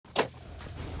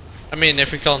I mean,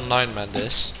 if we can't 9-man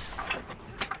this.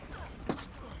 I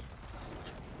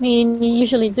mean, you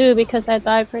usually do because I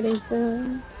die pretty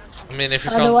soon. I mean, if we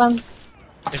Other can't, one.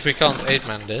 if we can't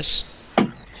 8-man this.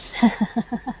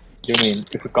 You mean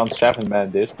if we can't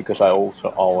 7-man this, because I also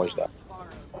always die.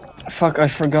 Fuck, I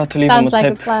forgot to leave him a Sounds like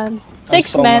tip. a plan. 6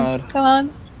 so men, mad. come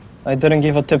on. I didn't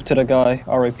give a tip to the guy,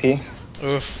 RIP.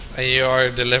 Oof, and you are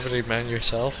a delivery man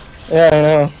yourself. Yeah, I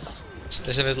know.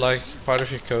 Isn't it like part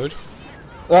of your code?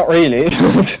 Not really.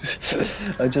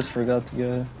 I just forgot to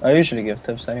give. I usually give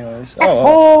tips anyways.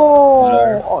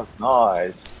 Oh,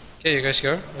 nice. Okay, you guys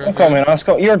go. Don't call me an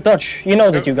asshole. You're Dutch. You know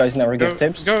that you guys never give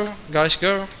tips. Go, guys,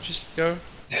 go. Just go.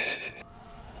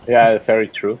 Yeah, very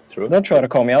true. True. Don't try to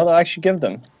call me out. I actually give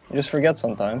them. You just forget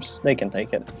sometimes. They can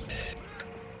take it.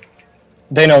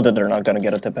 They know that they're not gonna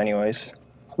get a tip anyways.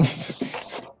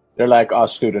 They're like, oh,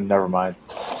 student, never mind.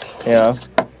 Yeah.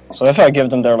 So if I give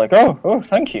them, they're like, oh,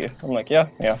 thank you. I'm like, yeah.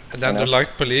 And then they're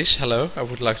like, police, hello, I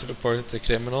would like to report the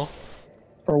criminal.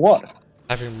 For what?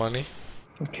 Having money.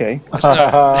 Okay.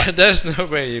 There's no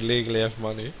way you legally have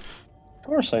money. Of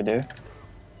course I do.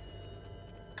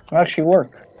 I actually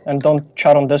work. And don't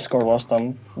chat on Discord whilst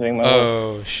I'm doing my work.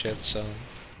 Oh shit, son.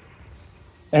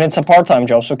 And it's a part-time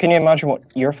job, so can you imagine what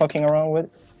you're fucking around with?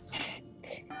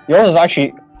 Yours is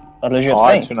actually a legit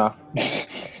thing.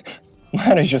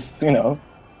 Mine is just, you know,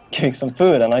 giving some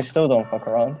food and I still don't fuck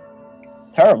around.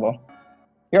 Terrible.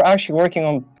 You're actually working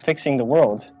on fixing the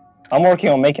world. I'm working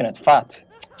on making it fat.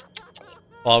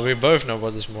 Well, we both know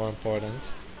what is more important.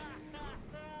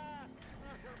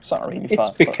 It's not really fat.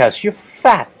 It's because you're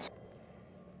fat.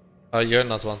 You're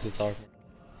not one to talk.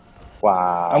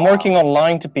 Wow. I'm working on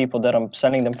lying to people that I'm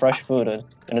sending them fresh food and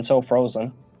it's all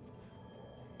frozen.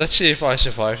 Let's see if I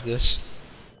survive this.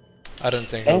 I don't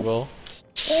think I will.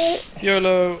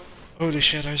 YOLO! Holy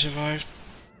shit, I survived.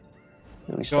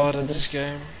 God at this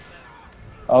game.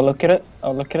 I'll look at it.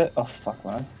 Oh fuck,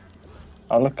 man.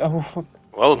 Oh fuck.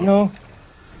 Well, No.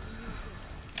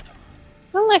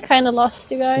 Well, I kinda lost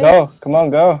you guys. Go. Come on,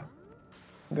 go.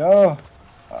 Go.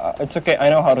 It's okay. I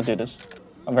know how to do this.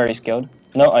 I'm very skilled.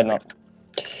 No, I'm not.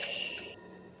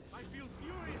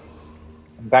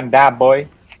 I'm gonna die, boy.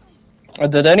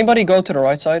 Did anybody go to the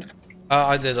right side?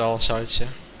 I did all sides, yeah.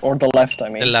 Or the left, I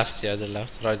mean. The left, yeah, the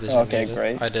left. Right is Okay, needed.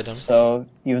 great. I did them. So,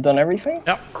 you've done everything?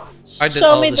 Yeah. I did Show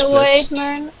all me the the way, splits.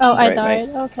 man. Oh, I Great, died.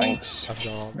 mate. Okay. Thanks. I've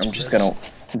done all the I'm just splits.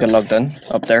 gonna... Good luck then,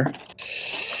 up there.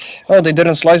 Oh, they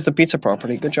didn't slice the pizza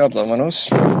properly. Good job, Domino's.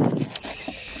 I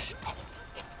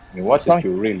mean, what did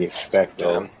you really expect,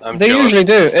 though? I'm They chilling. usually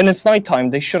do, and it's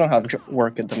nighttime. They shouldn't have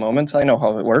work at the moment. I know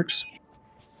how it works.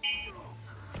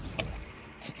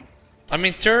 I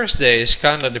mean, Thursday is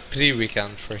kinda the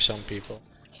pre-weekend for some people.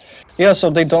 Yeah, so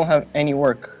they don't have any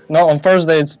work. No, on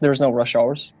Thursday there's no rush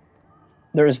hours.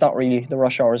 There is not really. The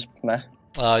rush hours, meh.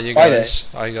 You Friday guys,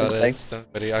 I got is it. big. Don't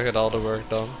worry, I got all the work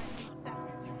done.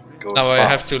 Go Now I Wow.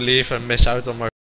 have to leave and miss out on my